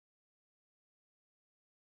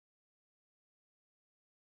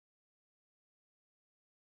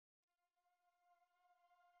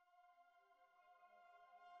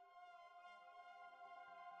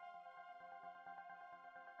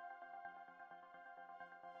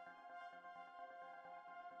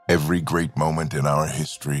Every great moment in our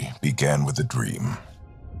history began with a dream.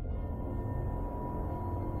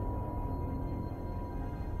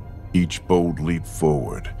 Each bold leap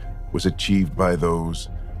forward was achieved by those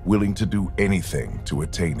willing to do anything to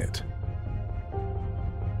attain it.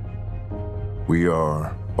 We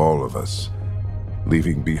are, all of us,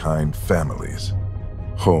 leaving behind families,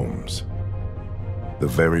 homes, the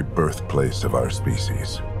very birthplace of our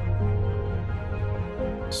species.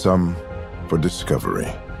 Some for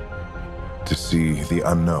discovery, to see the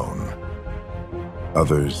unknown.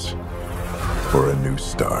 Others for a new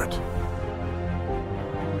start.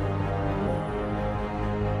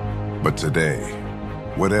 But today,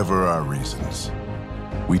 whatever our reasons,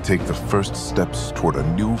 we take the first steps toward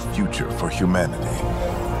a new future for humanity.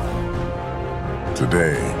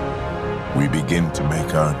 Today, we begin to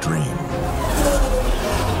make our dream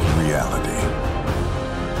reality.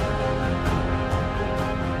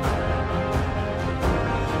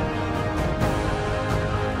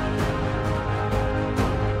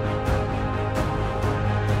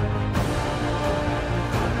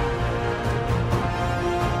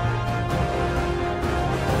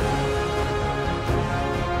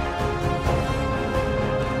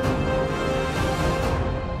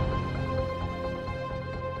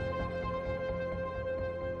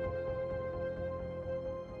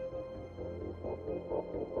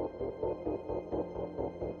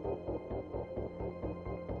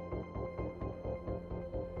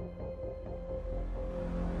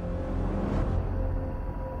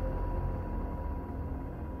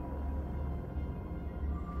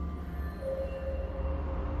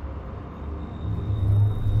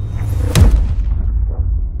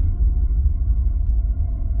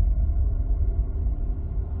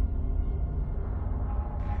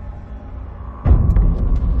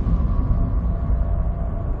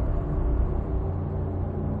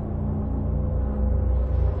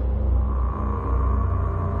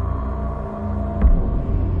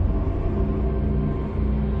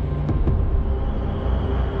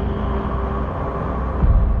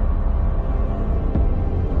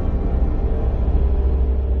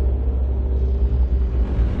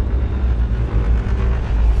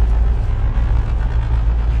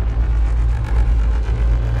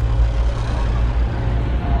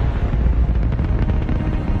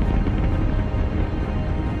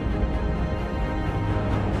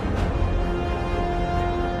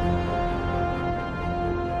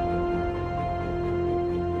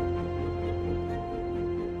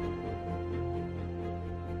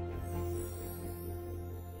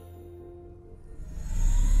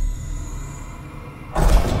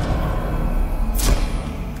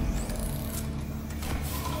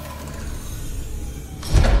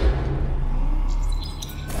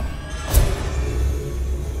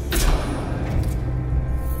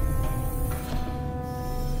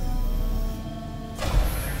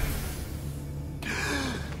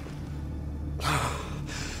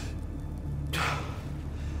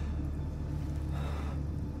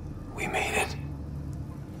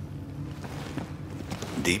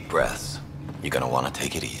 Deep breaths. You're gonna want to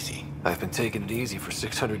take it easy. I've been taking it easy for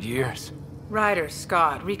 600 years. Ryder,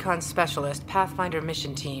 Scott, Recon Specialist, Pathfinder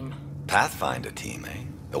Mission Team. Pathfinder team, eh?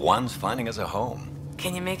 The ones finding us a home.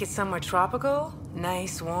 Can you make it somewhere tropical?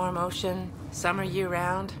 Nice, warm ocean, summer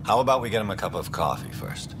year-round? How about we get him a cup of coffee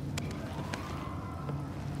first?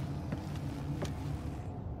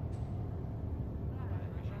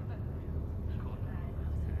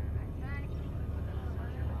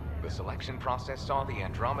 The selection process saw the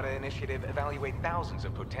Andromeda Initiative evaluate thousands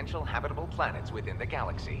of potential habitable planets within the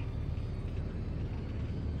galaxy.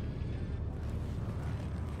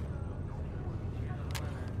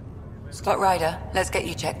 Scott Ryder, let's get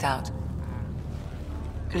you checked out.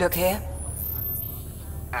 Look here.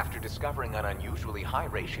 After discovering an unusually high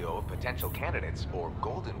ratio of potential candidates, or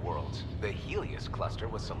golden worlds, the Helios cluster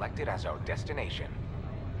was selected as our destination.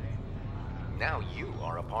 Now you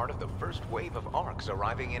are a part of the first wave of ARCs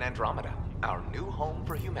arriving in Andromeda, our new home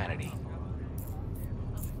for humanity.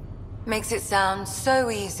 Makes it sound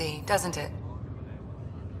so easy, doesn't it?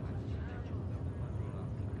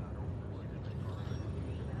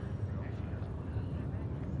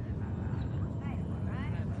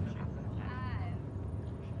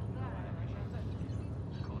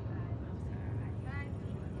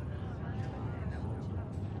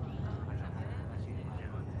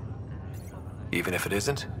 Even if it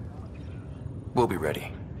isn't, we'll be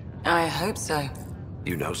ready. I hope so.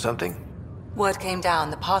 You know something? Word came down.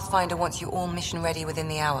 The Pathfinder wants you all mission ready within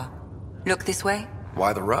the hour. Look this way?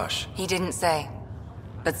 Why the rush? He didn't say.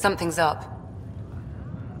 But something's up.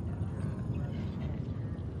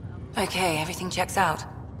 Okay, everything checks out.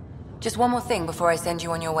 Just one more thing before I send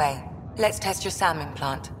you on your way. Let's test your SAM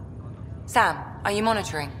implant. Sam, are you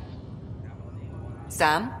monitoring?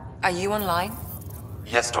 Sam, are you online?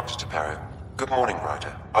 Yes, Dr. Taparo. Good morning,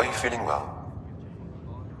 Ryder. Are you feeling well?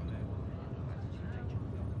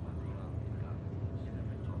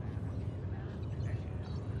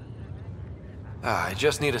 I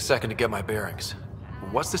just need a second to get my bearings.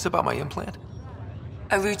 What's this about my implant?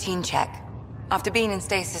 A routine check. After being in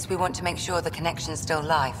stasis, we want to make sure the connection's still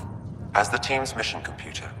live. As the team's mission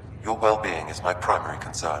computer, your well-being is my primary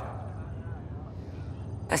concern.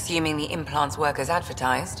 Assuming the implants work as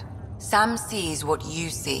advertised, Sam sees what you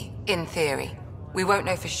see, in theory. We won't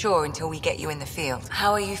know for sure until we get you in the field.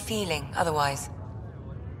 How are you feeling otherwise?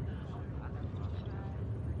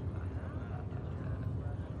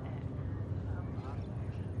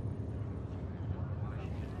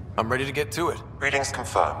 I'm ready to get to it. Readings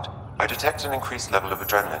confirmed. I detect an increased level of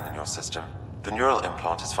adrenaline in your system. The neural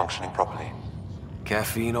implant is functioning properly.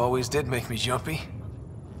 Caffeine always did make me jumpy.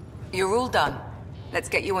 You're all done. Let's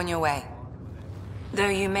get you on your way. Though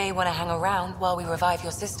you may want to hang around while we revive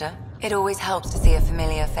your sister, it always helps to see a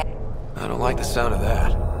familiar face. I don't like the sound of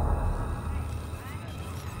that.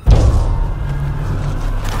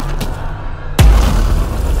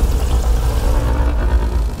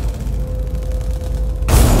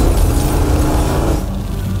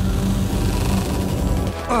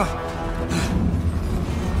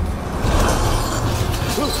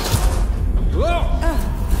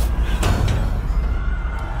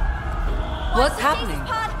 What's happening?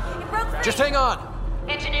 Just hang on!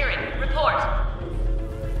 Engineering, report.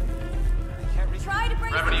 Try to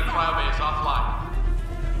bring Remedy cryobase offline.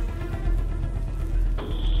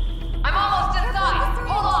 I'm almost inside.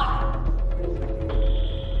 Hold on.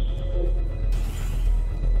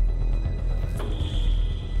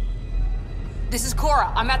 This is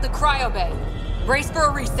Cora. I'm at the cryo bay. Brace for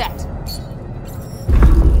a reset.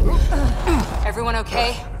 Everyone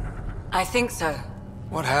okay? I think so.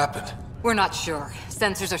 What happened? We're not sure.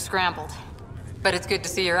 Sensors are scrambled. But it's good to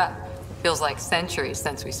see you're up. Feels like centuries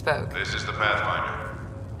since we spoke. This is the Pathfinder.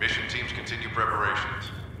 Mission teams continue preparations.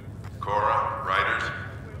 Cora, Riders,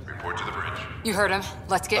 report to the bridge. You heard him.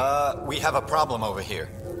 Let's get... We have a problem over here.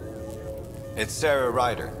 It's Sarah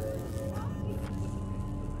Ryder.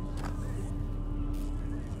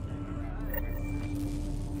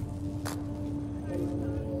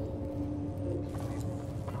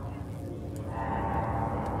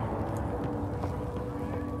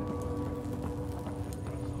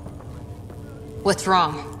 What's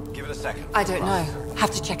wrong? Give it a second. I don't know.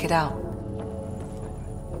 Have to check it out.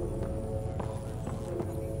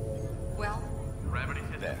 Well,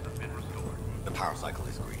 There. The power cycle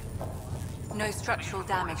is green. No structural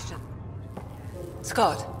damage to...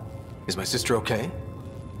 Scott, Is my sister okay?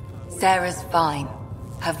 Sarah's fine.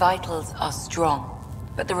 Her vitals are strong.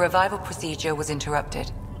 But the revival procedure was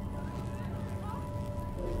interrupted.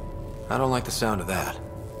 I don't like the sound of that.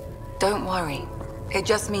 Don't worry. It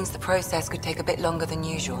just means the process could take a bit longer than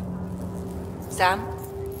usual. Sam?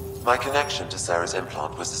 My connection to Sarah's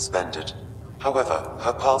implant was suspended. However,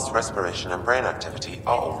 her pulse, respiration, and brain activity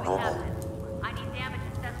are all normal. I need damage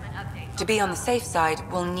assessment updates. To be on the safe side,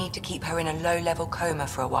 we'll need to keep her in a low-level coma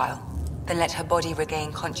for a while. Then let her body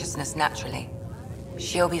regain consciousness naturally.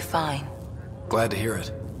 She'll be fine. Glad to hear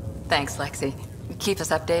it. Thanks, Lexi. Keep us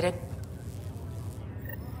updated.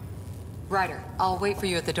 Ryder, I'll wait for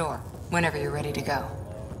you at the door, whenever you're ready to go.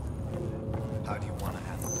 How do you want to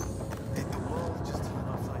handle it? The world just turned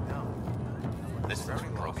upside down. This is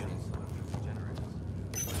broken.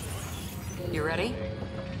 You ready?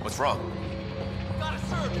 What's wrong? Got a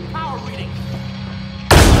surge in power reading.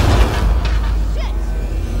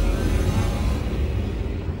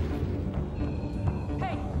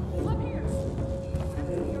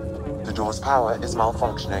 The door's power is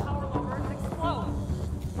malfunctioning.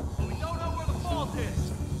 We don't know where the fault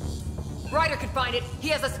is. Ryder could find it. He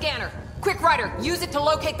has a scanner. Quick, Ryder, use it to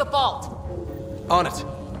locate the vault. On it.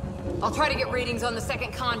 I'll try to get readings on the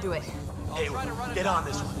second conduit. Hey, get on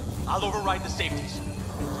this one. I'll override the safeties.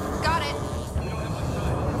 Got it.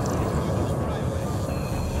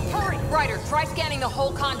 Hurry, Ryder, try scanning the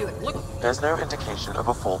whole conduit. Look, There's no indication of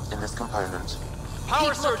a fault in this component. Power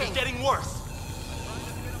Keep surge looking. is getting worse.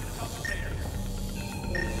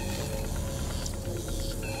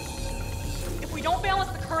 If we don't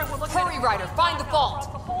balance the current, we're looking hurry, at Ryder, find the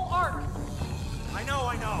vault. the whole arc. I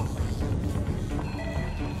know.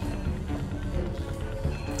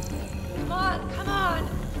 Come on.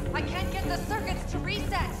 I can't get the circuits to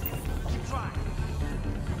reset. Keep trying.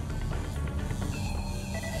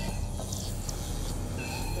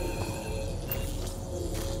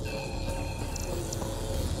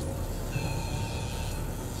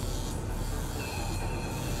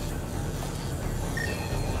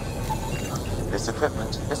 Various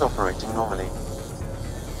equipment is operating normally.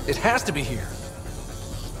 It has to be here.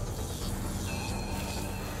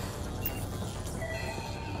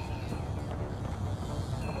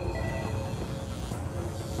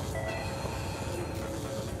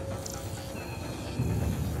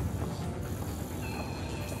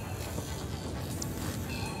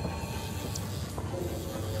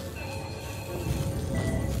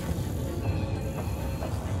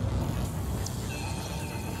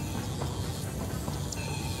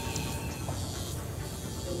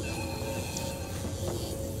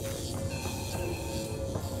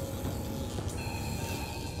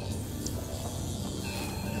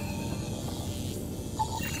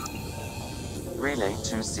 Relay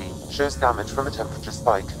 2C shows damage from a temperature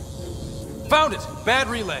spike. Found it! Bad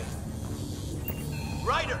relay.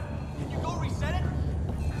 Ryder, can you go reset it?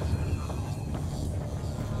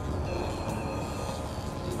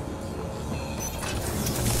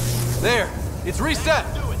 There! It's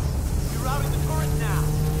reset! Do it. Rerouting the turret now.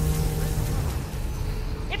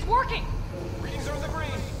 It's working! Readings are in the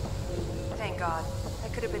green. Thank God.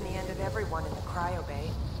 That could have been the end of everyone in the cryo bay.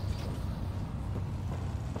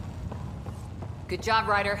 Good job,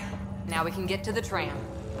 Ryder. Now we can get to the tram.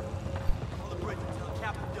 On the bridge until the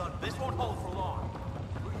captain's done. This won't hold for long.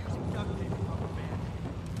 We're using duct tape and rubber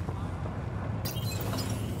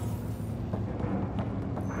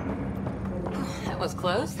band. That was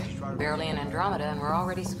close. Barely in Andromeda, and we're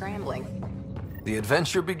already scrambling. The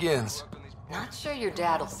adventure begins. Not sure your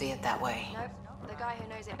dad'll see it that way. Nope. The guy who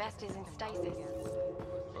knows it best is in stasis.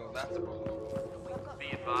 Be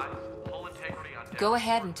advised, full integrity on deck. Go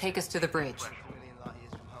ahead and take us to the bridge.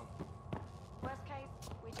 Worst case,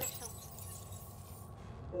 we just...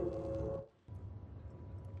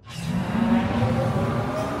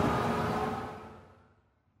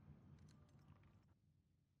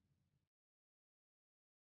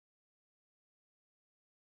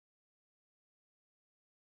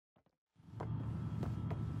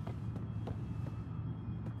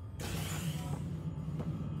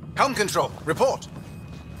 Helm control, report.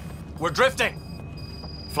 We're drifting.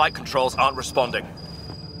 Flight controls aren't responding.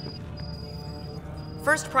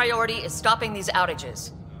 First priority is stopping these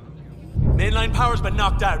outages. Mainline power's been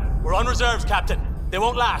knocked out. We're on reserves, Captain. They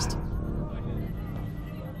won't last.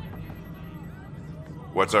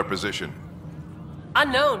 What's our position?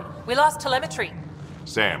 Unknown. We lost telemetry.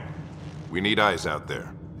 Sam, we need eyes out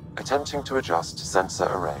there. Attempting to adjust sensor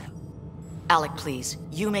array. Alec, please.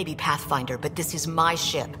 You may be Pathfinder, but this is my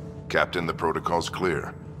ship. Captain, the protocol's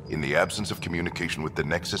clear. In the absence of communication with the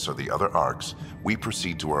Nexus or the other arcs, we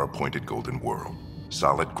proceed to our appointed Golden World.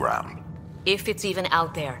 Solid ground. If it's even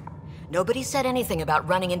out there. Nobody said anything about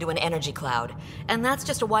running into an energy cloud, and that's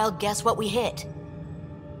just a wild guess what we hit.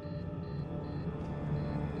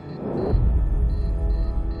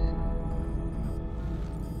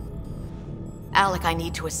 Alec, I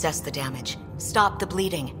need to assess the damage. Stop the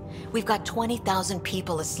bleeding. We've got 20,000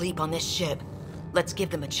 people asleep on this ship. Let's give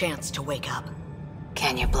them a chance to wake up.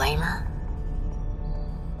 Can you blame her?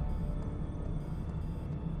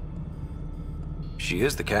 She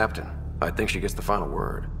is the captain. I think she gets the final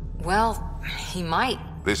word. Well, he might.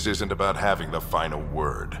 This isn't about having the final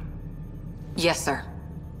word. Yes, sir.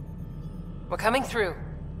 We're coming through.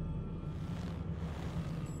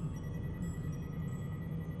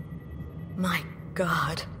 My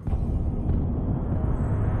God.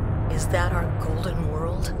 Is that our Golden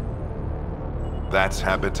World? That's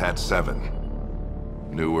Habitat 7.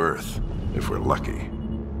 New Earth, if we're lucky.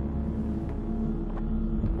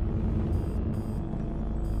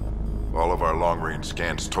 All of our long-range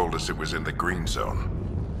scans told us it was in the green zone.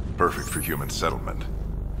 Perfect for human settlement.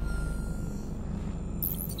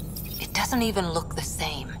 It doesn't even look the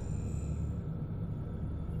same.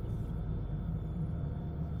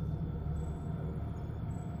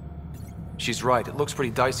 She's right. It looks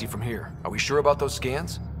pretty dicey from here. Are we sure about those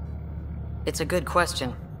scans? It's a good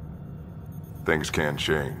question. Things can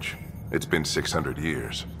change. It's been 600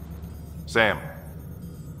 years. Sam.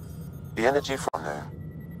 The energy from there.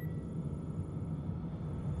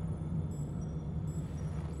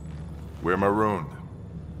 We're marooned.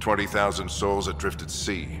 20,000 souls adrift at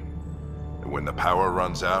sea. And when the power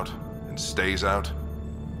runs out, and stays out,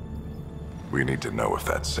 we need to know if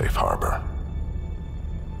that's safe harbor.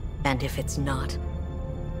 And if it's not?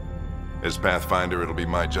 As Pathfinder, it'll be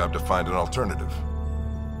my job to find an alternative.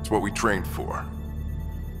 It's what we trained for.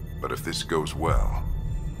 But if this goes well,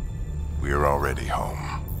 we're already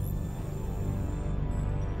home.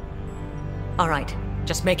 All right,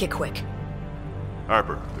 just make it quick.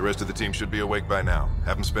 Harper, the rest of the team should be awake by now.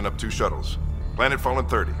 Have them spin up 2 shuttles. Planet Fallen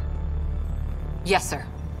 30. Yes, sir.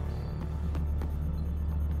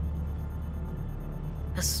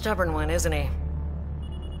 A stubborn one, isn't he?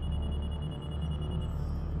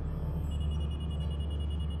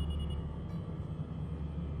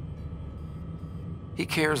 He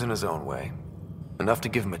cares in his own way. Enough to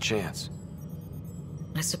give him a chance.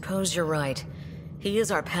 I suppose you're right. He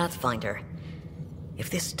is our Pathfinder.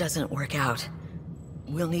 If this doesn't work out,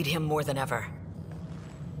 we'll need him more than ever.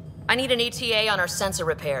 I need an ETA on our sensor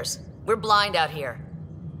repairs. We're blind out here.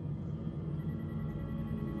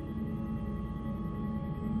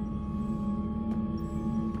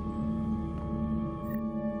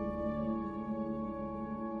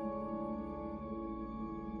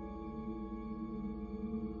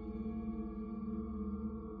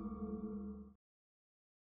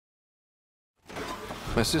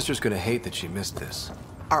 My sister's gonna hate that she missed this.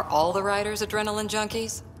 Are all the riders adrenaline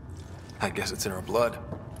junkies? I guess it's in her blood.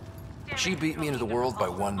 She beat me into the world by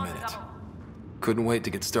 1 minute. Couldn't wait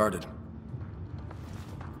to get started.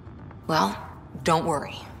 Well, don't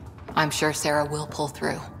worry. I'm sure Sarah will pull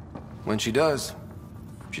through. When she does,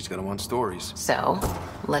 she's gonna want stories. So,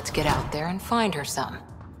 let's get out there and find her some.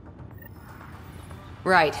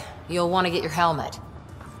 Right, you'll want to get your helmet.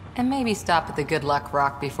 And maybe stop at the Good Luck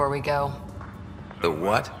Rock before we go. The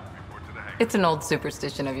what? It's an old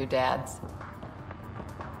superstition of your dad's.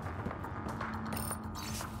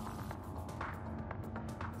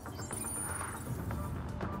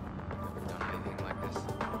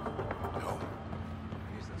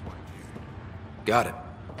 Got it.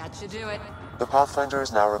 That should do it. The Pathfinder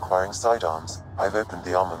is now requiring sidearms. I've opened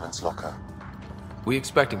the armaments locker. We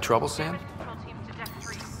expecting trouble, Sam?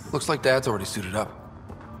 Looks like Dad's already suited up.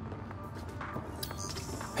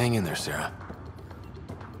 Hang in there, Sarah.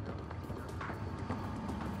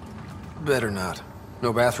 Better not.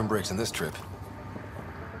 No bathroom breaks on this trip.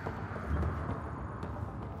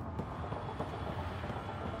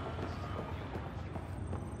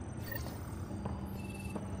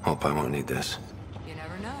 Hope I won't need this. You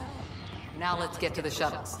never know. Now let's get to the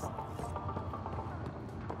shuttles.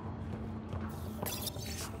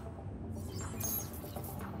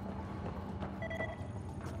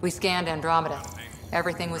 We scanned Andromeda.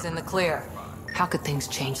 Everything was in the clear. How could things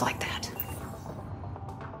change like that?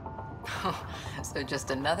 So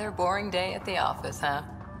just another boring day at the office, huh?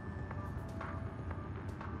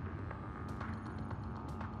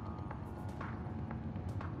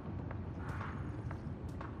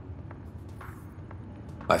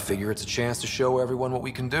 I figure it's a chance to show everyone what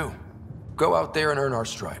we can do. Go out there and earn our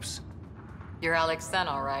stripes. You're Alex Sen,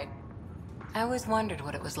 all right. I always wondered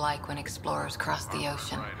what it was like when explorers crossed the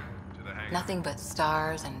ocean. Nothing but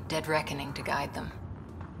stars and dead reckoning to guide them.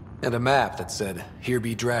 And a map that said, "Here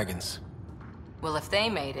be dragons." Well, if they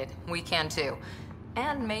made it, we can too.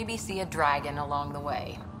 And maybe see a dragon along the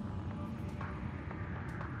way.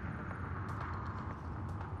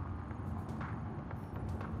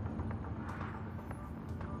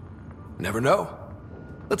 Never know.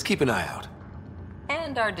 Let's keep an eye out.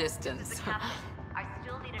 And our distance.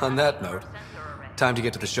 On that note, time to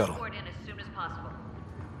get to the shuttle.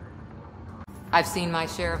 I've seen my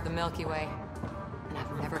share of the Milky Way, and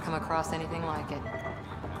I've never come across anything like it.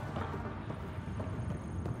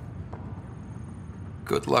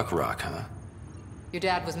 Good luck, Rock, huh? Your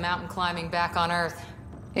dad was mountain climbing back on Earth.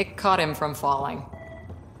 It caught him from falling.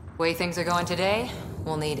 Way things are going today,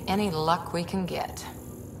 we'll need any luck we can get.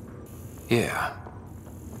 Yeah.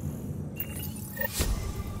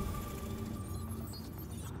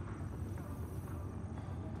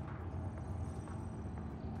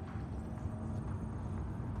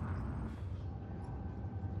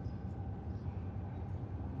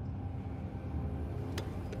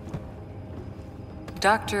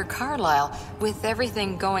 Dr. Carlyle, with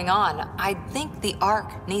everything going on, I think the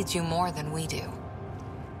Ark needs you more than we do.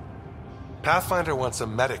 Pathfinder wants a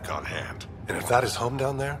medic on hand, and if that is home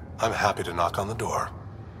down there, I'm happy to knock on the door.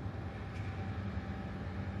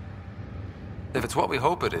 If it's what we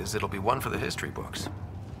hope it is, it'll be one for the history books.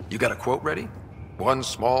 You got a quote ready? One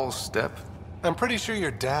small step? I'm pretty sure your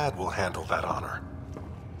dad will handle that honor.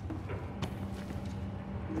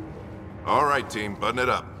 All right, team, button it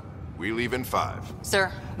up. We leave in 5.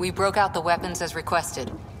 Sir, we broke out the weapons as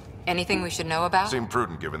requested. Anything we should know about? Seemed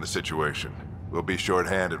prudent given the situation. We'll be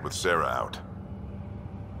short-handed with Sarah out.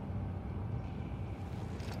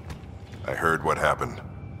 I heard what happened.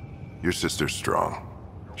 Your sister's strong.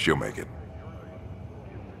 She'll make it.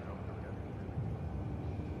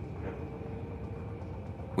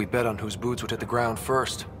 We bet on whose boots would hit the ground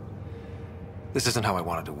first. This isn't how I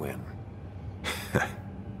wanted to win.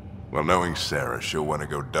 Well, knowing Sarah, she'll want to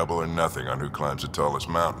go double or nothing on who climbs the tallest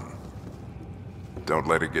mountain. Don't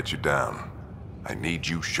let it get you down. I need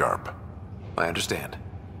you sharp. I understand.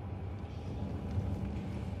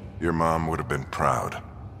 Your mom would have been proud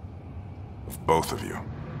of both of you.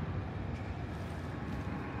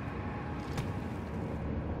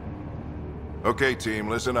 Okay, team,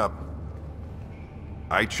 listen up.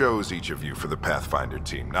 I chose each of you for the Pathfinder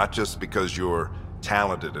team, not just because you're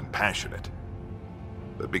talented and passionate,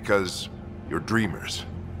 but because you're dreamers,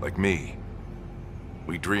 like me.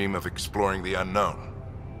 We dream of exploring the unknown,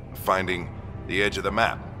 of finding the edge of the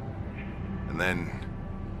map, and then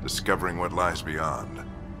discovering what lies beyond.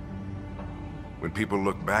 When people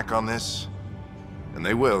look back on this, and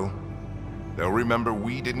they will, they'll remember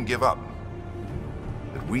we didn't give up.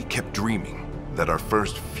 That we kept dreaming, that our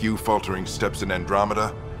first few faltering steps in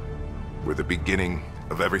Andromeda were the beginning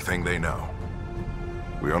of everything they know.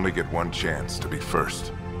 We only get one chance to be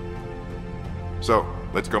first. So,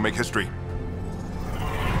 let's go make history.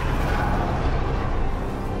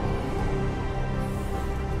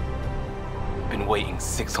 Been waiting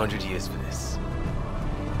 600 years for this.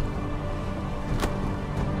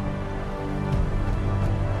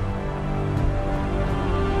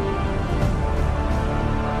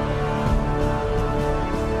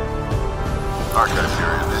 Archive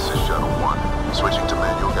period, this is Shuttle 1. Switching to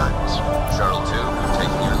manual guidance. Shuttle 2,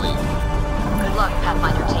 taking your lead. Good luck,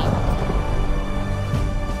 Pathfinder team.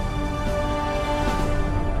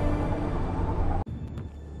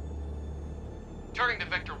 Turning to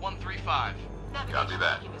Vector 135. Copy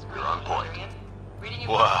that. You're on point.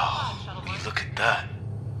 Wow, look at that.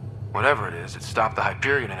 Whatever it is, it stopped the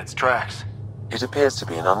Hyperion in its tracks. It appears to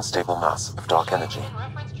be an unstable mass of dark energy.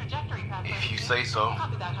 If you say so.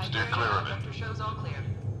 Steer clear of it.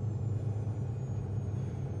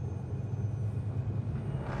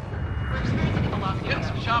 Getting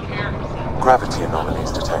some chop here. Gravity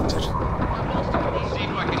anomalies detected. See if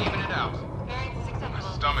I can even it out. My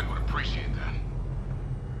stomach would appreciate that.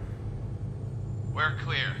 We're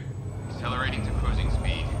clear. Accelerating to cruising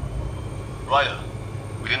speed. Ryder,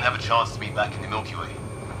 we didn't have a chance to meet back in the Milky Way.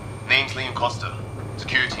 Name's Liam Costa,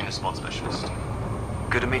 Security and Response Specialist.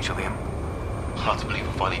 Good to meet you, Liam. Hard to believe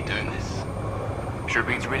we're finally doing this. Sure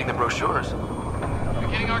beats reading the brochures.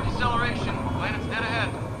 Beginning our deceleration. Planet's dead ahead.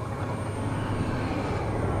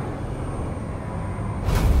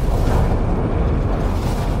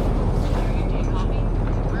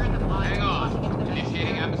 Hang on.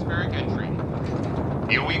 Initiating atmospheric entry.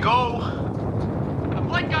 Here we go! The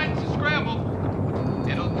flight guidance is scrambled.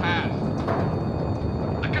 It'll pass.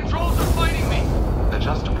 The controls are fighting me.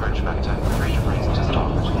 Adjust approach vector. Reach raise to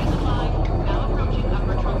start. Now approaching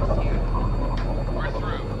upper troposphere. We're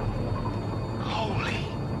through. Holy!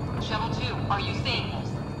 Shuttle 2, are you seeing this?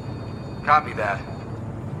 Copy that.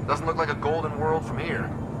 Doesn't look like a golden world from here.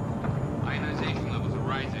 Ionization levels are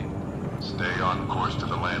rising. Stay on course to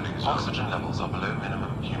the landing zone. Oxygen levels are below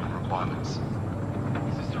minimum human requirements.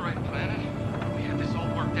 Is this the right planet? We had this all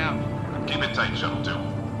worked out. Keep it tight, Shuttle 2.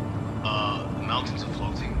 The mountains are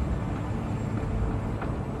floating.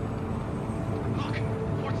 Look,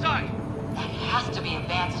 port side. That has to be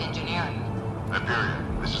advanced engineering.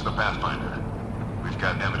 Hyperion, this is the Pathfinder. We've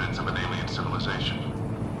got evidence of an alien civilization.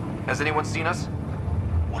 Has anyone seen us?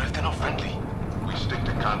 What if they're not friendly? We stick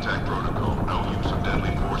to contact protocol. No use of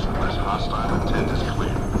deadly force unless hostile intent is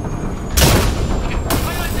clear.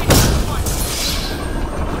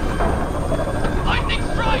 Lightning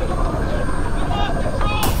strike! We lost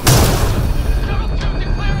control! Shuttle 2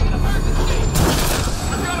 declaring an emergency!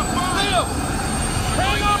 We've got a bomb! Liam!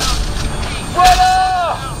 Hang up!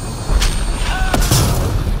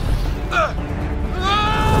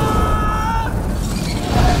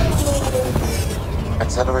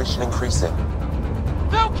 Acceleration increasing.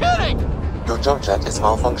 No kidding! Your jump jet is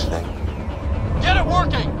malfunctioning. Get it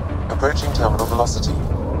working! Approaching terminal velocity.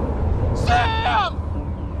 Sam!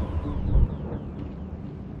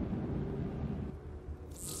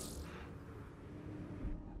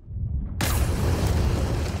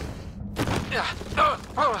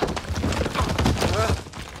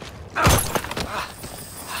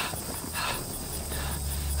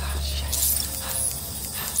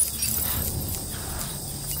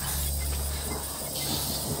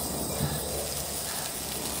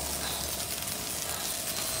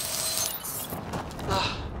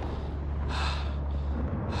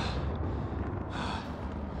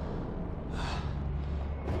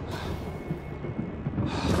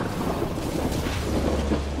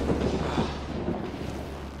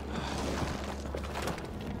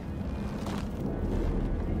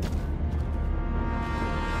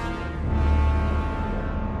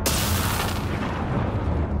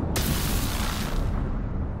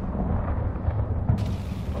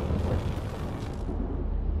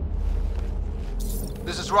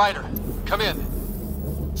 This is Ryder. Come in.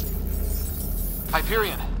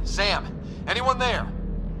 Hyperion, Sam, anyone there?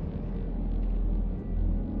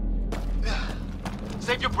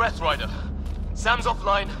 Save your breath, Ryder. Sam's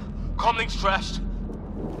offline. Comlink's trashed.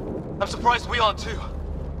 I'm surprised we aren't too.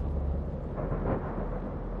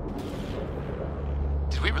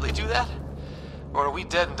 Did we really do that? Or are we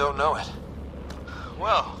dead and don't know it?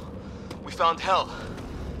 Well, we found hell.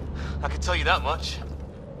 I can tell you that much.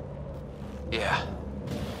 Yeah.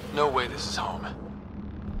 No way this is home.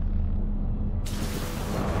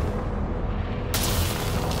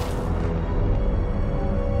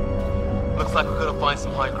 Looks like we're gonna find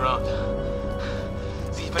some high ground.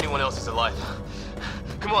 See if anyone else is alive.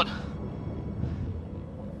 Come on.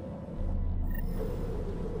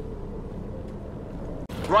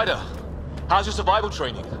 Ryder, how's your survival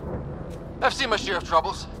training? I've seen my share of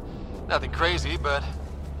troubles. Nothing crazy, but...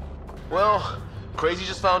 Well, crazy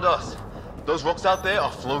just found us. Those rocks out there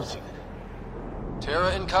are floating.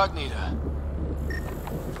 Terra Incognita.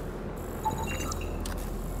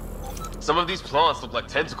 Some of these plants look like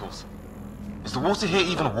tentacles. Is the water here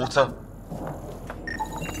even water?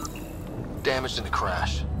 Damaged in the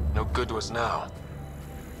crash. No good to us now.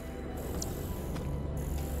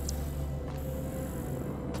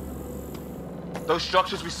 Those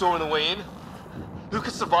structures we saw on the way in? Who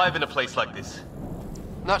could survive in a place like this?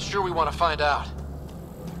 Not sure we want to find out.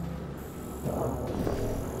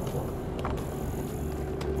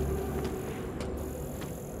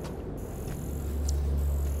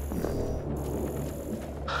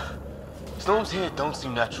 Storms here don't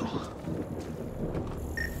seem natural.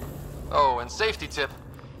 Oh, and safety tip.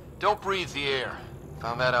 Don't breathe the air.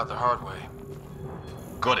 Found that out the hard way.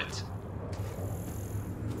 Got it.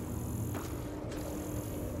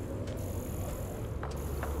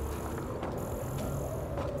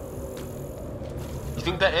 You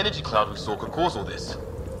think that energy cloud we saw could cause all this?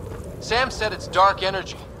 Sam said it's dark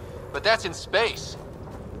energy, but that's in space.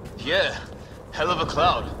 Yeah, hell of a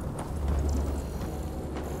cloud.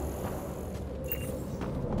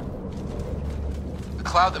 The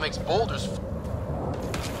cloud that makes boulders...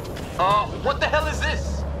 What the hell is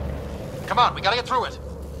this? Come on, we gotta get through it.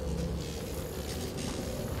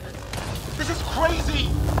 This is crazy!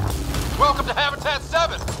 Welcome to Habitat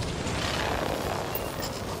 7!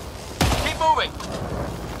 Keep moving!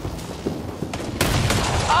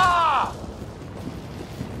 Ah!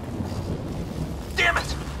 Damn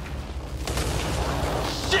it!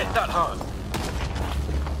 Shit, that hurt!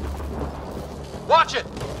 Watch it!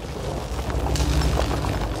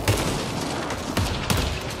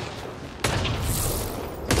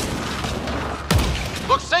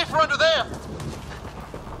 Looks safer under there!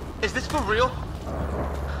 Is this for real?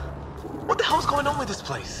 What the hell's going on with this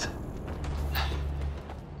place?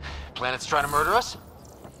 Planet's trying to murder us?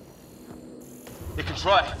 It can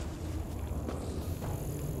try.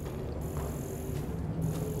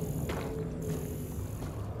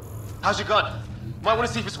 How's your gun? Might want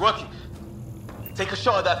to see if it's working. Take a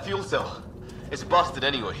shot at that fuel cell. It's busted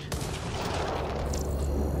anyway.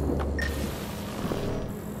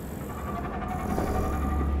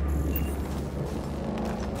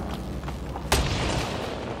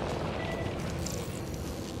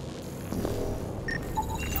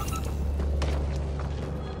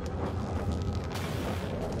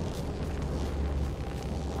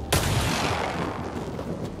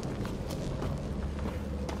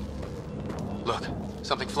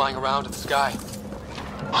 Something flying around in the sky.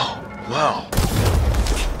 Oh, wow.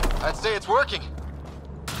 I'd say it's working.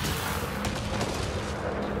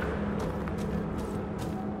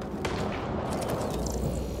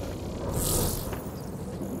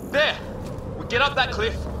 There! We get up that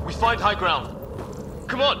cliff, we find high ground.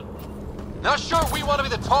 Come on! Not sure we want to be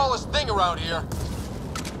the tallest thing around here.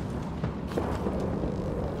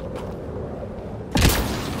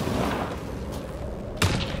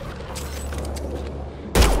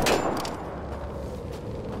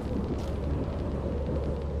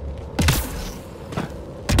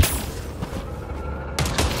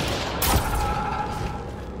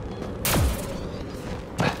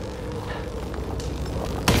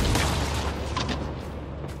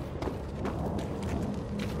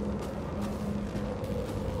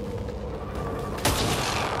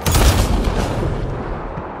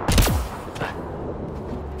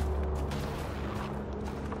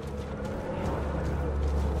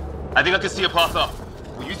 I think I can see a path up.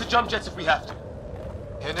 We'll use the jump jets if we have to.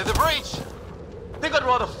 Into the breach! I think I'd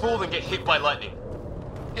rather fall than get hit by lightning.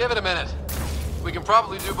 Give it a minute. We can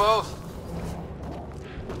probably do both.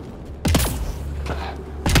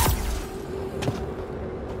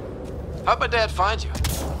 How'd my dad find you?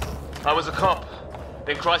 I was a cop,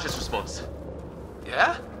 then crisis response.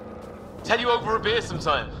 Yeah? Tell you over a beer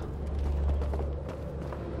sometime.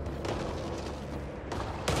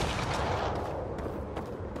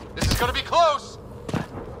 gonna be close!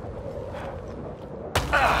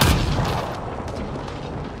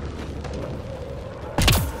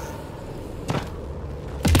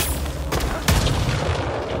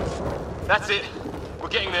 That's it. We're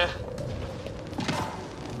getting there.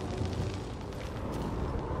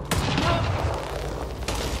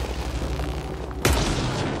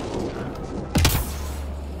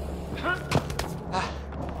 I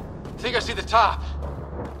think I see the top.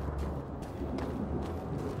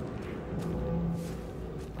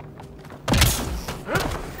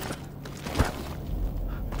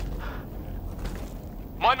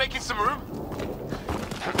 Mind making some room?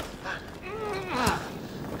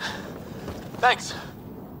 Thanks.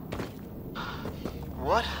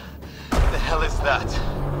 What the hell is that?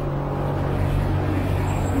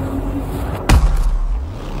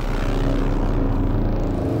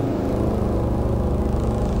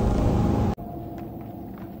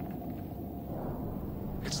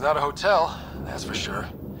 It's not a hotel, that's for sure.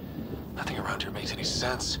 Nothing around here makes any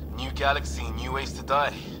sense. New galaxy, new ways to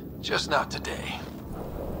die. Just not today.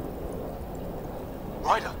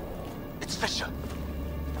 Ryder, it's Fisher.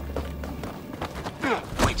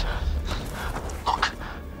 Wait. Look.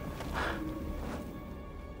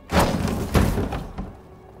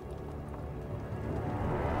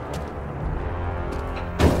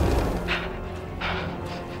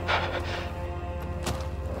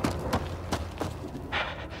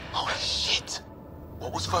 Holy shit.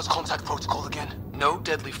 What was first contact protocol again? No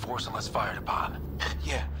deadly force unless fired upon.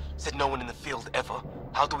 Yeah, said no one in the field ever.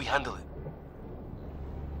 How do we handle it?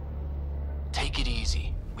 Take it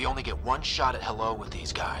easy. We only get one shot at hello with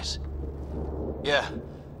these guys. Yeah,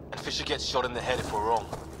 and Fisher gets shot in the head if we're wrong.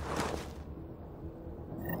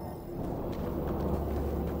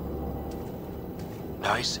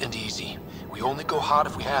 Nice and easy. We only go hot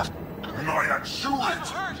if we have to. I'm hurt!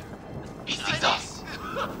 He sees us!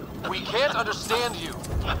 We can't understand you.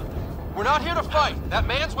 We're not here to fight. That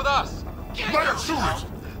man's with us.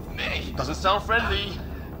 Me! Doesn't sound friendly.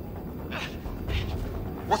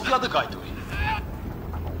 What's the other guy doing?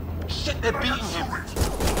 Shit, they're beating him.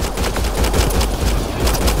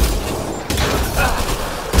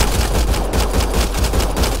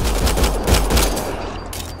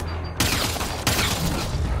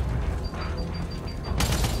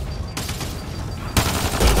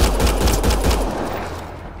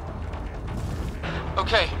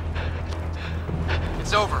 Okay.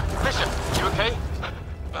 It's over. Fisher, you okay?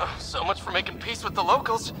 So much for making peace with the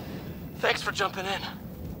locals. Thanks for jumping in.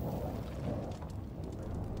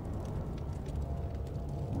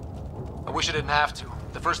 I wish I didn't have to.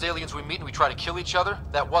 The first aliens we meet and we try to kill each other,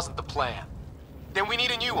 that wasn't the plan. Then we need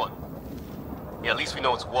a new one. Yeah, at least we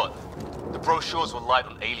know it's what. The brochures were light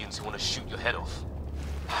on aliens who want to shoot your head off.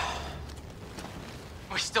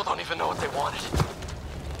 We still don't even know what they wanted.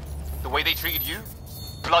 The way they treated you?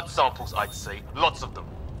 Blood samples, I'd say. Lots of them.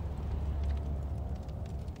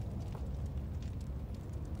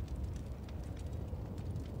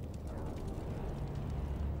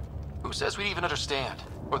 Who says we'd even understand?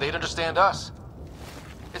 Or they'd understand us?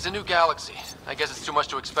 It's a new galaxy. I guess it's too much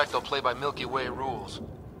to expect they'll play by Milky Way rules.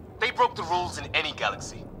 They broke the rules in any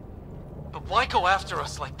galaxy. But why go after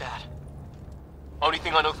us like that? Only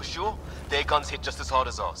thing I know for sure, their guns hit just as hard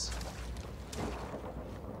as ours.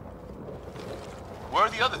 Where are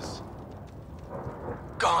the others?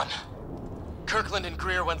 Gone. Kirkland and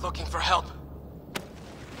Greer went looking for help.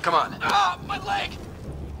 Come on. Ah, my leg!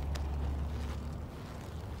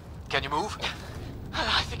 Can you move?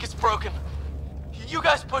 I think it's broken. You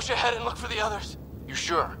guys push ahead and look for the others. You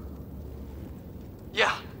sure?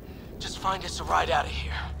 Yeah. Just find us a ride out of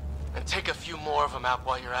here. And take a few more of them out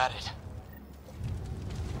while you're at it.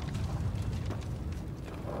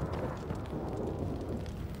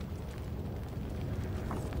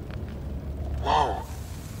 Whoa.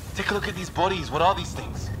 Take a look at these bodies. What are these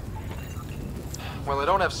things? Well, I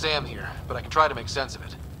don't have Sam here, but I can try to make sense of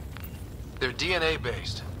it. They're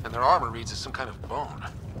DNA-based, and their armor reads as some kind of bone.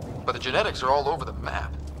 But the genetics are all over the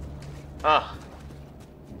map. Ah.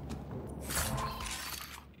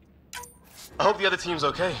 I hope the other team's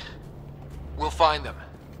okay. We'll find them,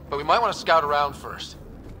 but we might want to scout around first.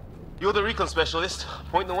 You're the recon specialist.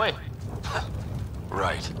 Point the way.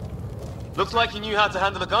 Right. Looks like you knew how to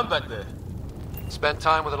handle a gun back there. Spent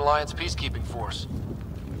time with an Alliance peacekeeping force.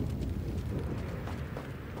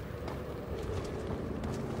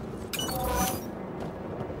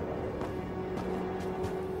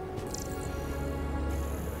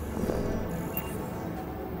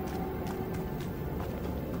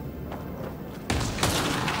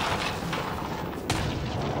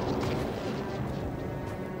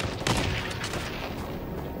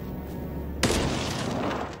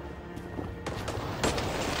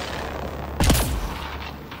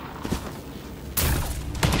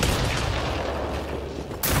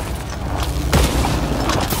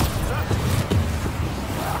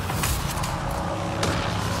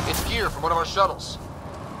 shuttles.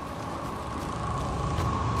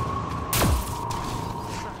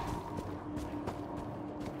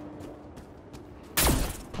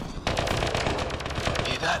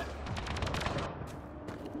 Hear that?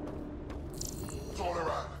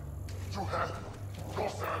 Tolerant. You have.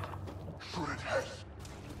 Gossard. Shoot it head.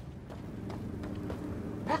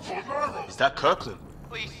 Is that Kirkland?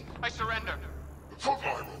 Please, I surrender.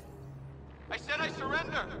 I said I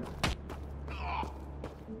surrender.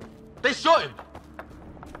 They shot him!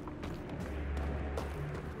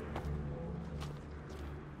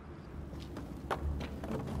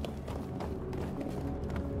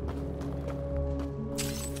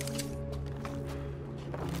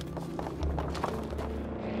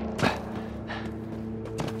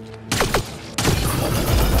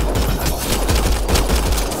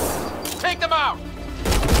 Take them out!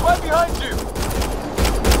 Right behind you!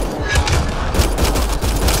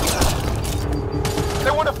 They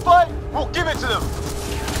want to fight? We'll give it to them!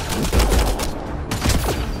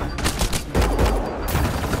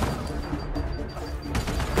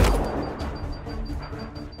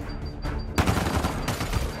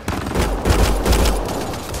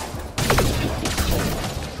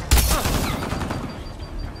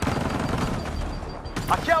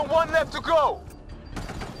 I count one left to go!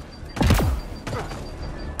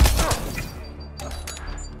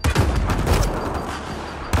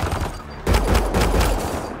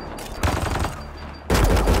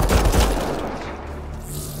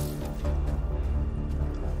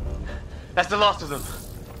 That's the last of them.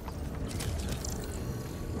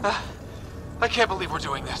 I can't believe we're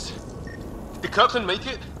doing this. Did Kirkland make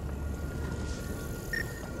it?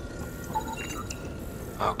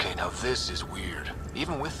 Okay, now this is weird.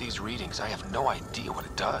 Even with these readings, I have no idea what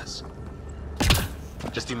it does.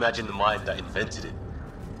 Just imagine the mind that invented it.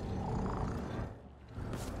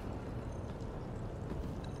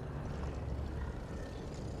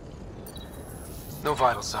 No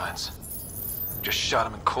vital signs. Just shot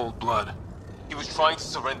him in cold blood. He was trying to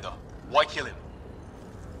surrender. Why kill him?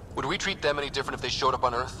 Would we treat them any different if they showed up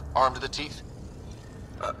on Earth, armed to the teeth?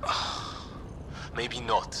 Maybe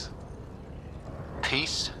not.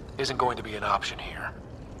 Peace isn't going to be an option here.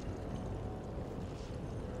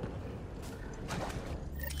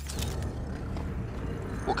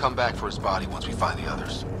 We'll come back for his body once we find the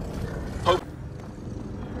others.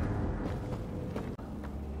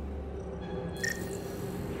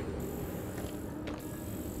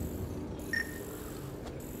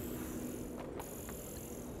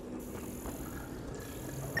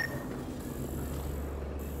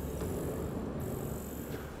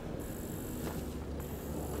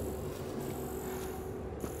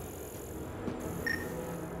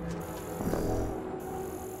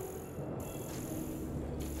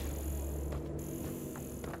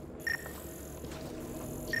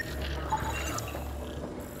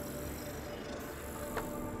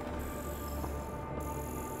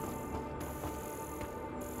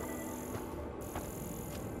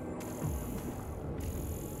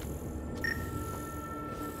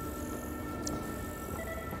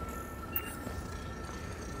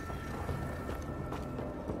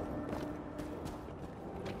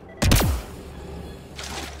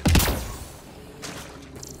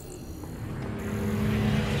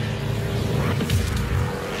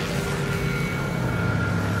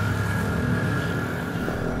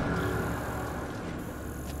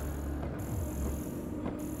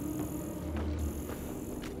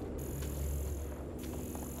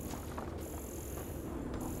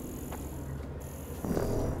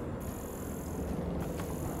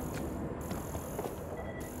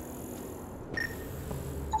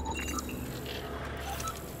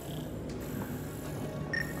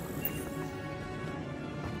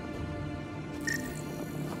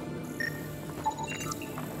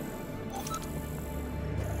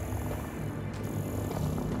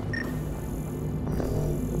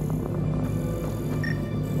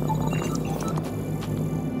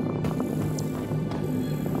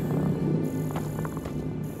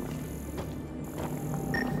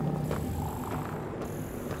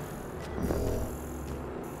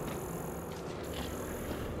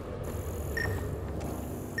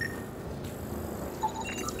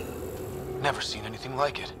 Never seen anything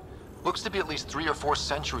like it. Looks to be at least 3 or 4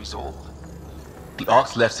 centuries old. The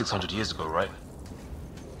Arks left 600 years ago, right?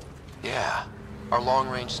 Yeah. Our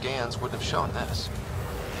long-range scans wouldn't have shown this.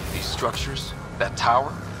 These structures, that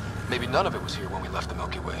tower, maybe none of it was here when we left the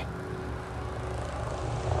Milky Way.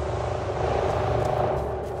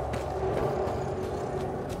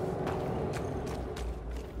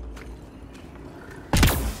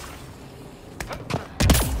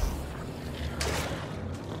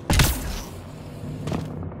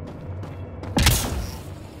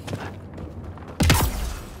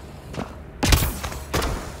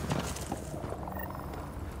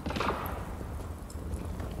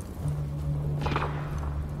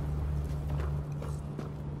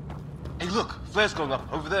 flares going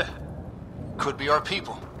up over there. Could be our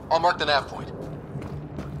people. I'll mark the nav point.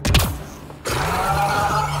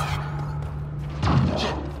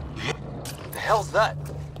 Shit! The hell's that?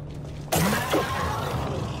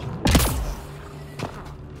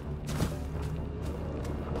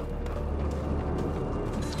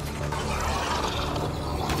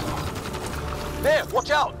 There, watch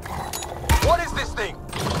out! What is this thing?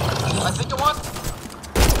 I think it wants...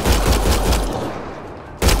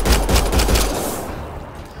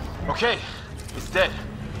 Okay, it's dead.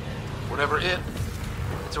 Whatever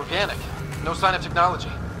it's organic. No sign of technology.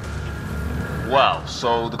 Wow,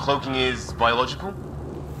 so the cloaking is biological?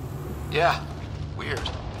 Yeah, weird.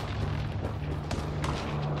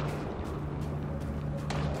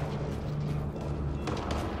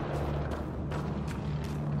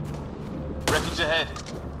 Wreckage ahead.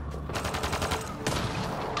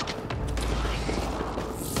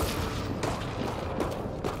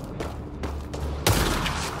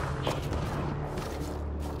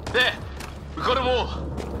 There! We got them all!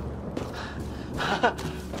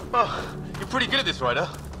 Oh, you're pretty good at this, Ryder.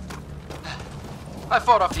 I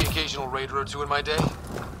fought off the occasional raider or two in my day.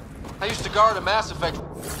 I used to guard a Mass Effect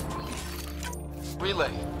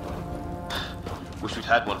relay. Wish we'd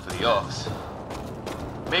had one for the Arks.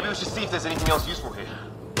 Maybe we should see if there's anything else useful here.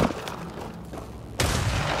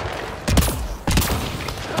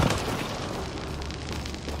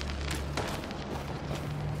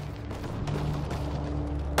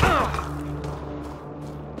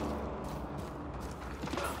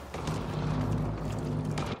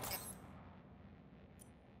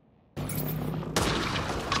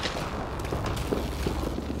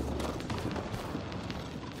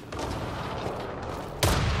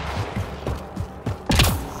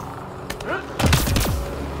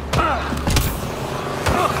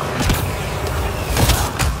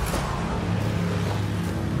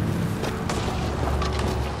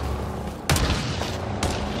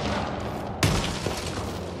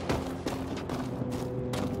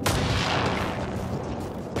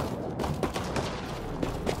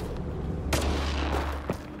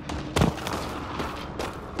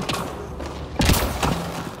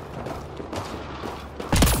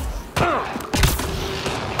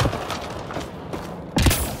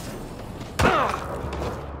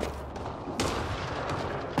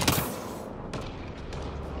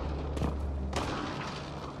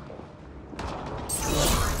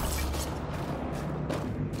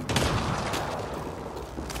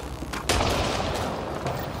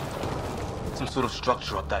 Sort of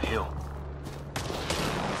structure up that hill.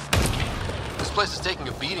 This place is taking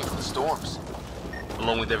a beating from the storms.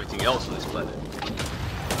 Along with everything else on this planet.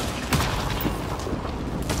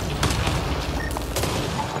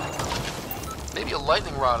 Maybe a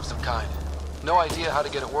lightning rod of some kind. No idea how to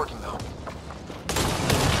get it working, though.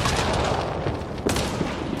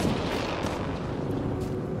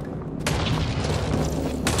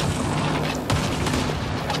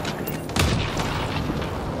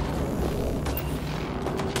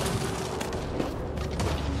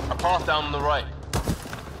 Path down on the right.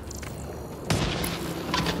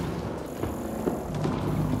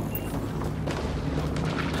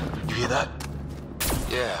 You hear that?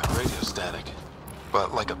 Yeah, radio static.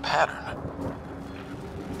 But like a pattern.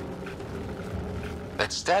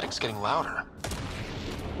 That static's getting louder.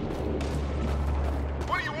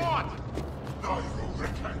 What do you want?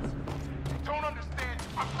 Don't understand.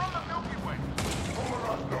 I'm from the Milky Way.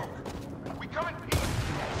 We come in peace.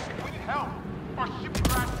 We need help. Our ship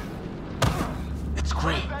crashed. It's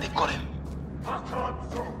great. They got him.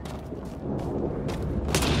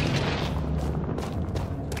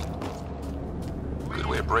 Good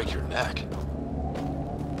way to break your neck.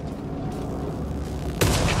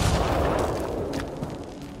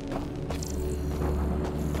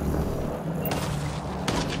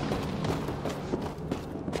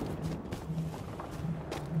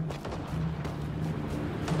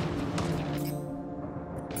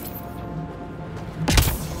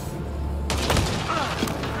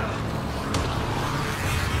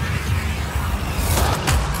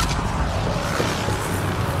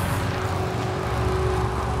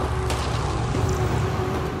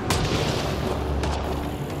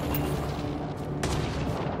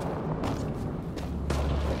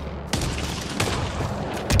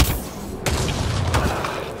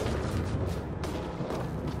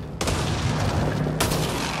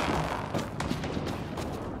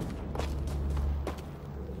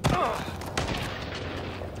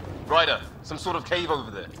 Ryder, some sort of cave over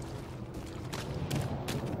there.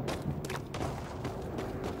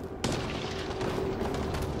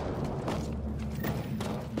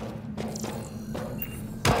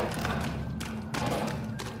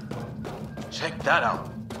 Check that out?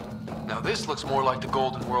 Now this looks more like the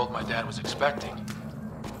golden world my dad was expecting.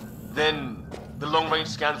 Then the long-range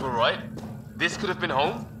scans were right? This could have been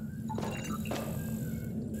home?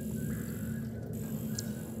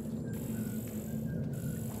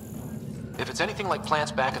 If it's anything like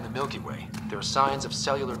plants back in the Milky Way, there are signs of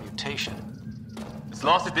cellular mutation. It's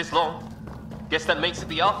lasted this long. Guess that makes it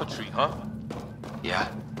the Alpha tree, huh? Yeah.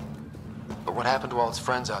 But what happened to all its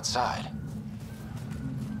friends outside?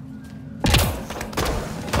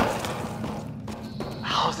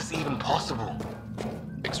 How is this even possible?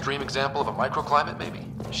 Extreme example of a microclimate, maybe?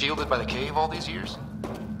 Shielded by the cave all these years?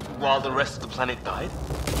 While the rest of the planet died?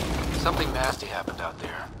 Something nasty happened out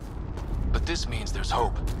there. But this means there's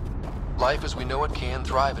hope. Life as we know it can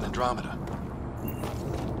thrive in Andromeda.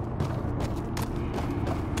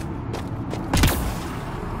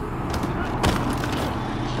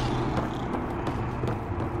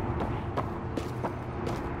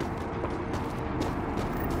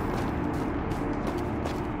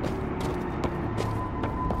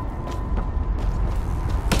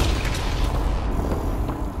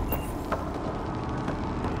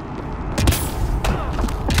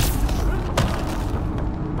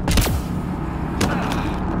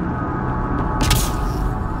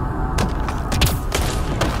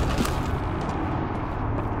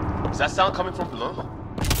 Is that sound coming from below?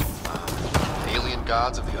 Alien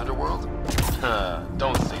gods of the underworld?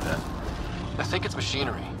 Don't say that. I think it's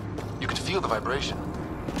machinery. You can feel the vibration.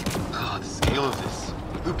 The scale of this.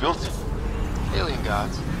 Who built it? Alien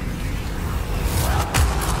gods.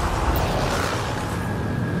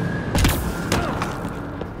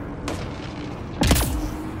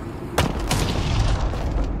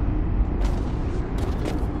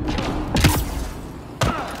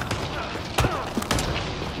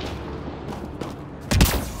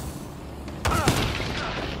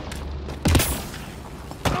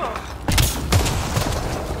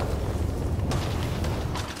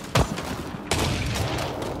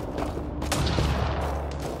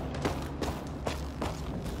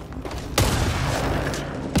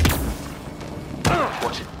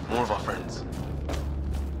 More of our friends.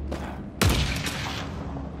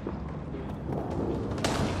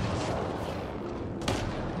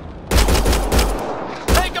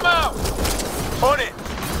 Take him out! On it!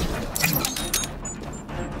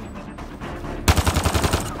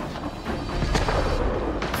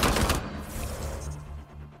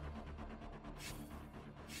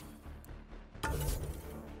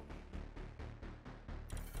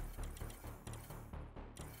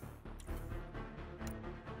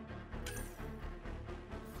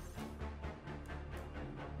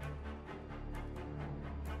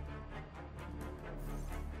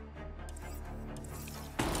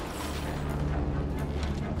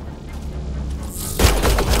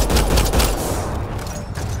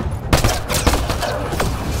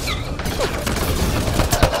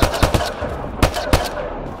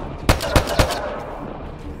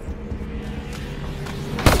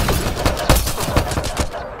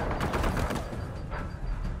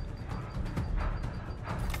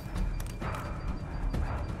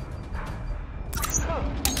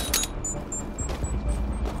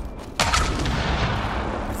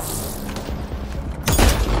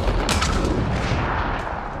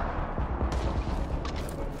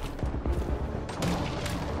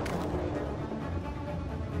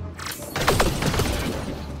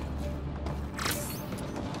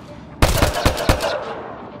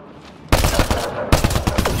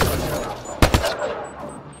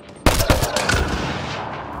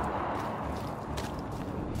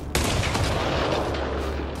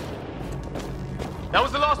 That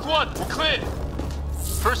was the last one! We're clear!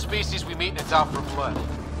 First species we meet and it's out for blood.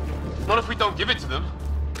 Not if we don't give it to them.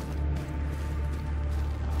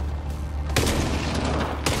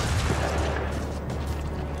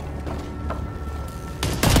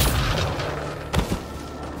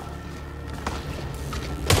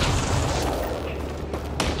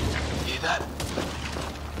 Hear that?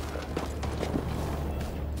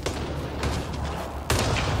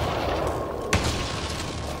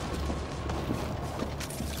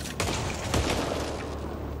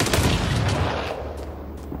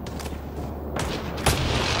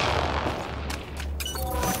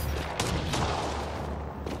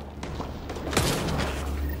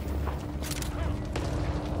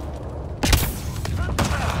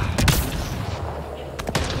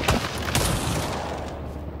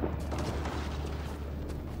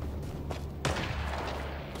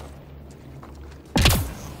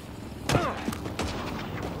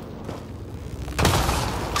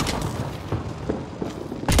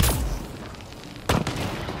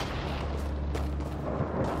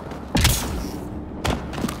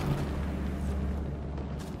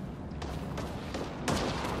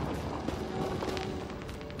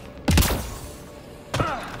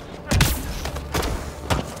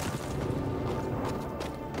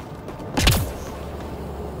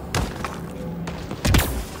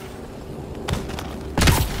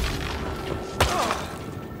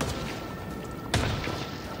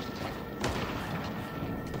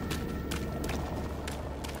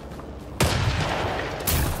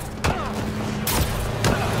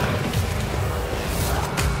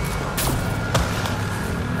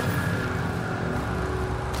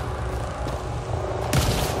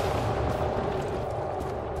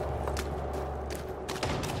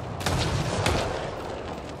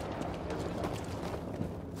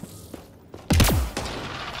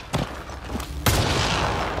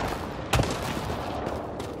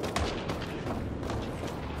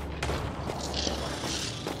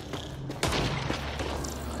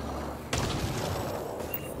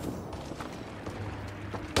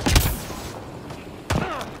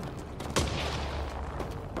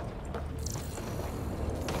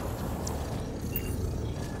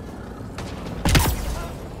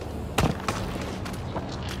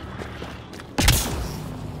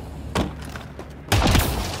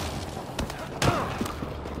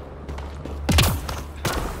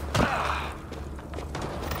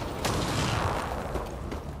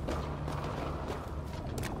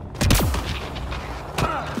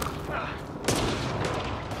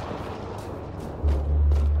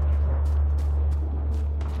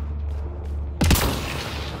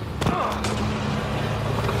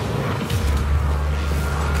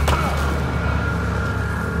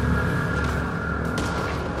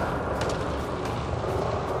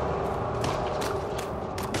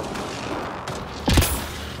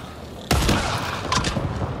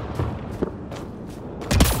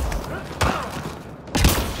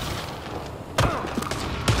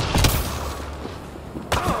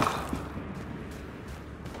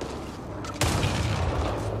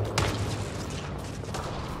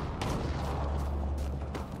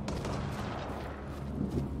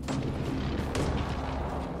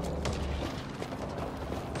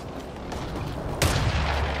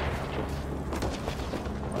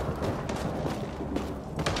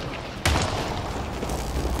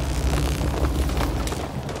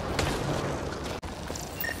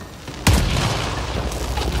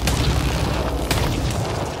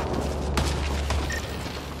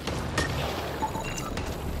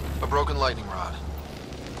 broken lightning rod.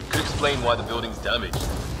 Could explain why the building's damaged.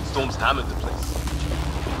 Storms hammered the place.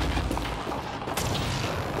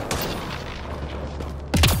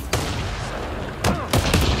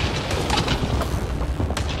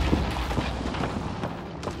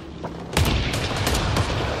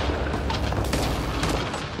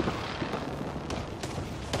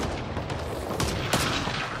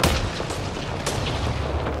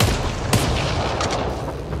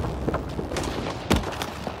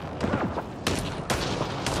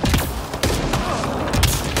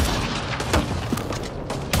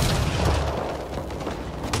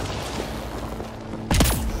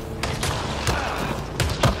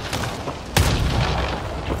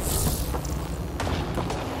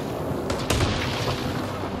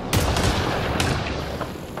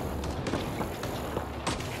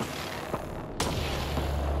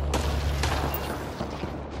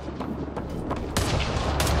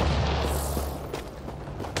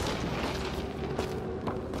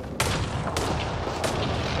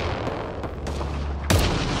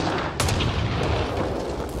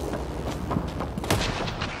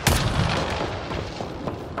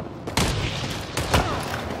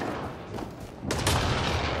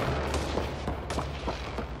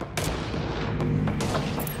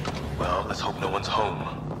 Let's hope no one's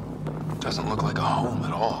home. Doesn't look like a home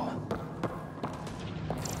at all.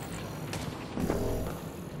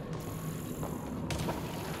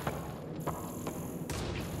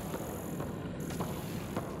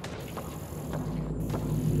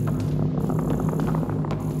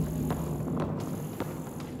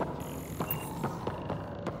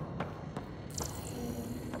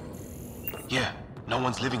 Yeah, no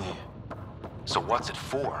one's living here. So what's it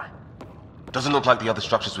for? Doesn't look like the other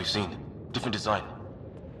structures we've seen. Different design.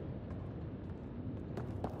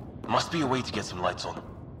 Must be a way to get some lights on.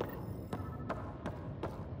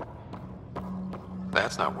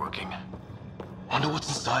 That's not working. Wonder what's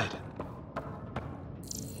inside.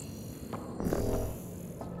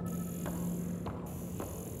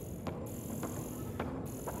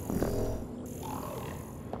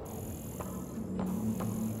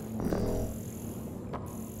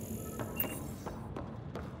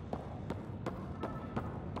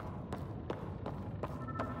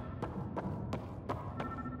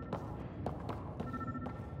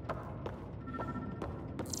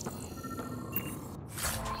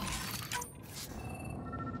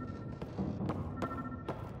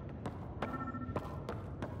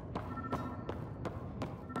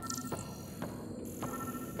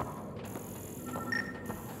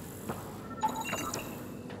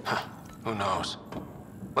 Who knows?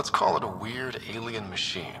 Let's call it a weird alien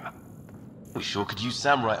machine. We sure could use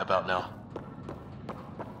Sam right about now.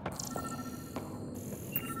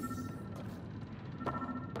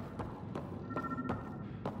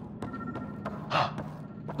 Huh.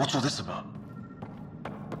 What's all this about?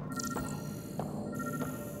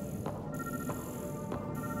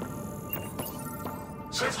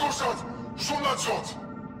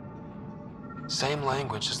 Same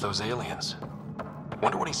language as those aliens.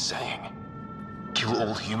 Wonder what he's saying. Kill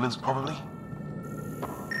all humans, probably?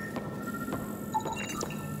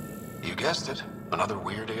 You guessed it. Another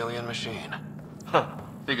weird alien machine. Huh.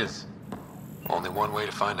 Figures. Only one way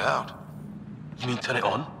to find out. You mean turn it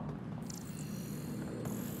on?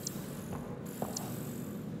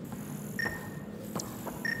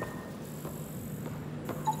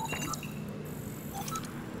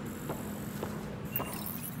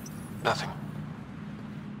 Nothing.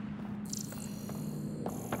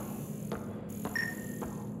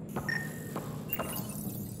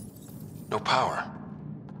 No power.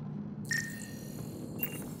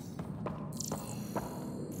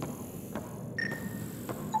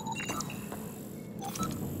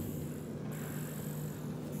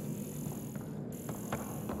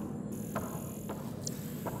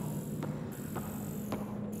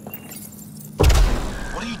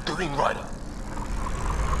 What are you doing, Ryder?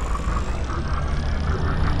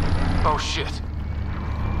 Oh shit.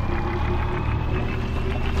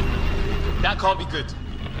 That can't be good.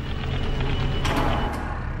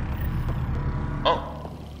 Oh.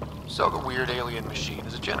 So the weird alien machine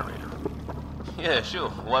is a generator. Yeah, sure.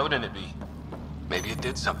 Why wouldn't it be? Maybe it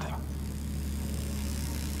did something.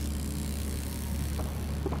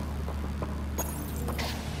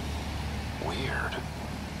 Weird.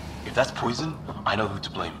 If that's poison, I know who to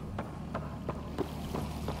blame.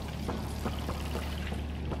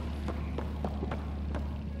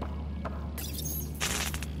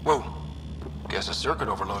 Whoa. Guess a circuit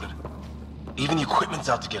overloaded. Even the equipment's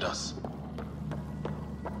out to get us.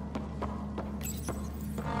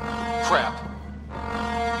 Crap.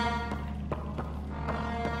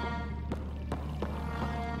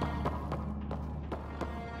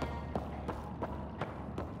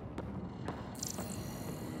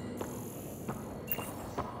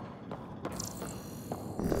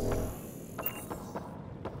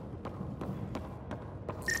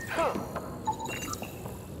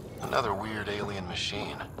 Another weird alien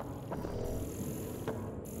machine.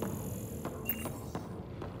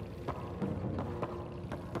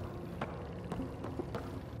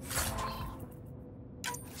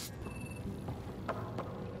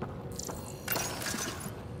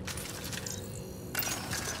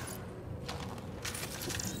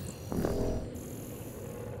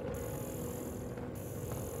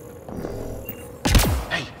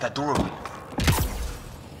 Hey, that door open.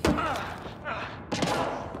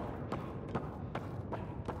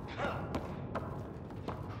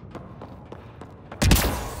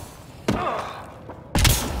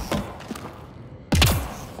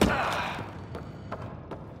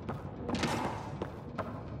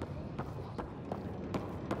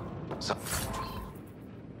 Some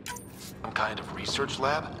kind of research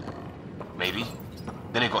lab? Maybe.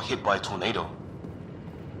 Then it got hit by a tornado.